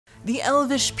The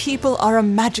Elvish people are a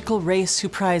magical race who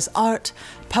prize art,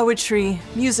 poetry,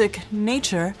 music,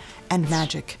 nature, and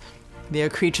magic. They are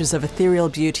creatures of ethereal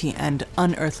beauty and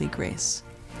unearthly grace.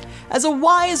 As a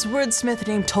wise wordsmith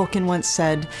named Tolkien once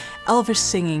said, Elvish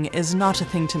singing is not a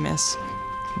thing to miss.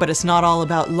 But it's not all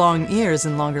about long ears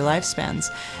and longer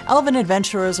lifespans. Elven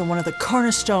adventurers are one of the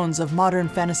cornerstones of modern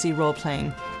fantasy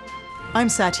role-playing. I'm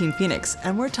Satine Phoenix,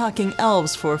 and we're talking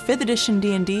elves for 5th edition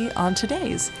D&D on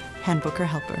today's Handbooker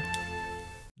Helper.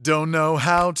 Don't know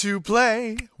how to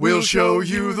play? We'll show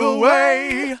you the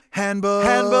way. Handbooker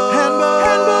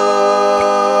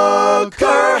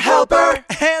Helper.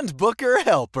 Handbooker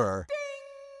Helper.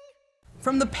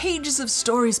 From the pages of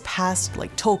stories past,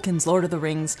 like Tolkien's Lord of the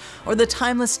Rings, or the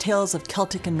timeless tales of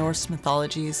Celtic and Norse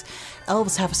mythologies,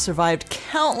 elves have survived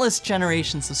countless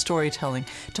generations of storytelling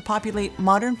to populate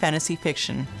modern fantasy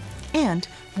fiction, and,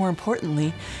 more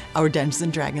importantly, our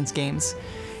Dungeons & Dragons games.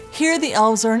 Here, the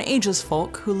elves are an ageless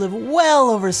folk who live well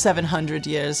over 700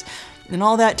 years, and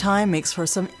all that time makes for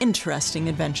some interesting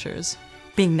adventures.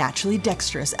 Being naturally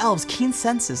dexterous, elves' keen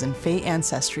senses and fey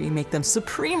ancestry make them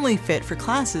supremely fit for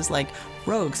classes like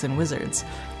rogues and wizards.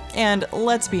 And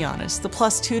let's be honest, the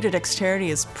 +2 to dexterity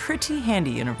is pretty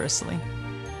handy universally.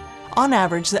 On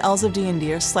average, the elves of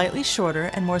D&D are slightly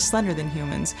shorter and more slender than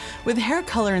humans, with hair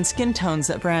color and skin tones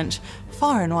that branch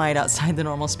far and wide outside the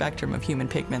normal spectrum of human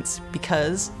pigments,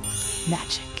 because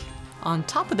magic. On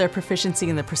top of their proficiency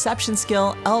in the perception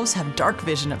skill, elves have dark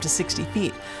vision up to 60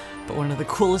 feet, but one of the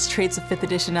coolest traits of 5th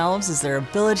edition elves is their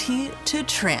ability to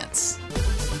trance.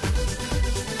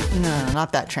 No,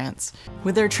 not that trance.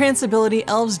 With their trance ability,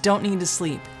 elves don't need to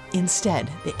sleep. Instead,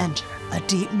 they enter a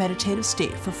deep meditative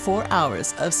state for 4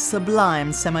 hours of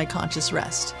sublime semi-conscious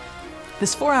rest.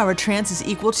 This 4-hour trance is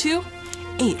equal to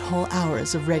 8 whole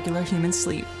hours of regular human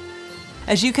sleep.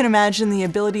 As you can imagine, the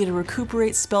ability to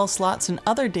recuperate spell slots and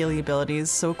other daily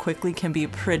abilities so quickly can be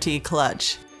pretty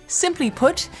clutch. Simply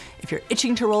put, if you're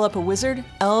itching to roll up a wizard,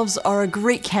 elves are a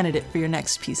great candidate for your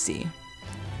next PC.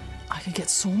 I could get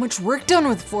so much work done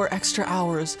with 4 extra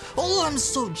hours. Oh, I'm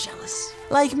so jealous.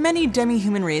 Like many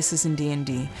demi-human races in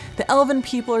D&D, the elven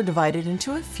people are divided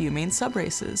into a few main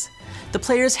subraces. The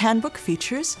player's handbook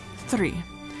features 3: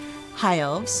 high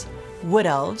elves, wood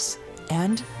elves,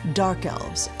 and dark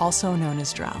elves, also known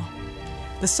as drow.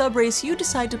 The subrace you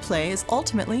decide to play is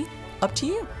ultimately up to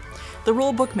you. The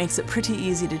rulebook makes it pretty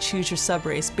easy to choose your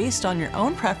subrace based on your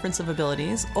own preference of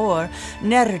abilities or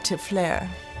narrative flair.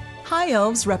 High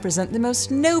elves represent the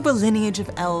most noble lineage of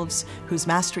elves, whose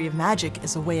mastery of magic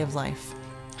is a way of life.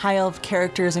 High elf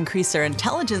characters increase their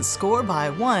intelligence score by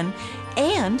 1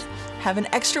 and have an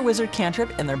extra wizard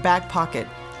cantrip in their back pocket,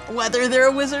 whether they're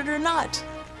a wizard or not.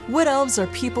 Wood elves are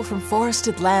people from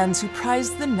forested lands who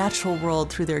prize the natural world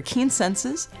through their keen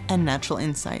senses and natural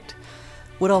insight.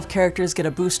 Wood elf characters get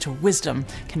a boost to wisdom,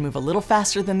 can move a little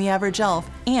faster than the average elf,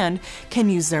 and can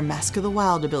use their Mask of the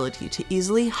Wild ability to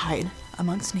easily hide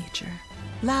amongst nature.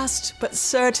 Last, but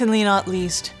certainly not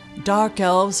least, dark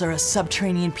elves are a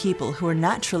subterranean people who are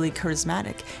naturally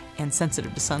charismatic and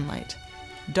sensitive to sunlight.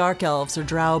 Dark elves or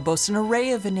drow boast an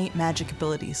array of innate magic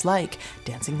abilities like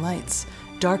dancing lights,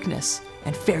 darkness,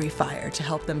 and fairy fire to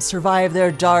help them survive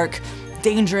their dark,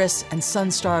 dangerous, and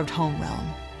sun-starved home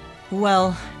realm.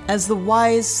 Well, as the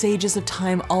wise sages of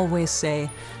time always say,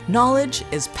 knowledge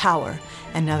is power.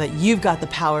 And now that you've got the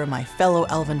power, my fellow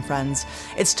elven friends,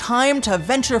 it's time to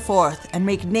venture forth and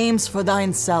make names for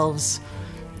thine selves.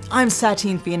 I'm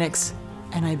Satine Phoenix,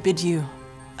 and I bid you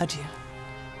adieu.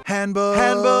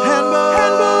 Handbooker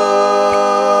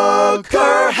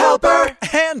Helper.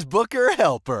 Handbooker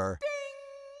Helper.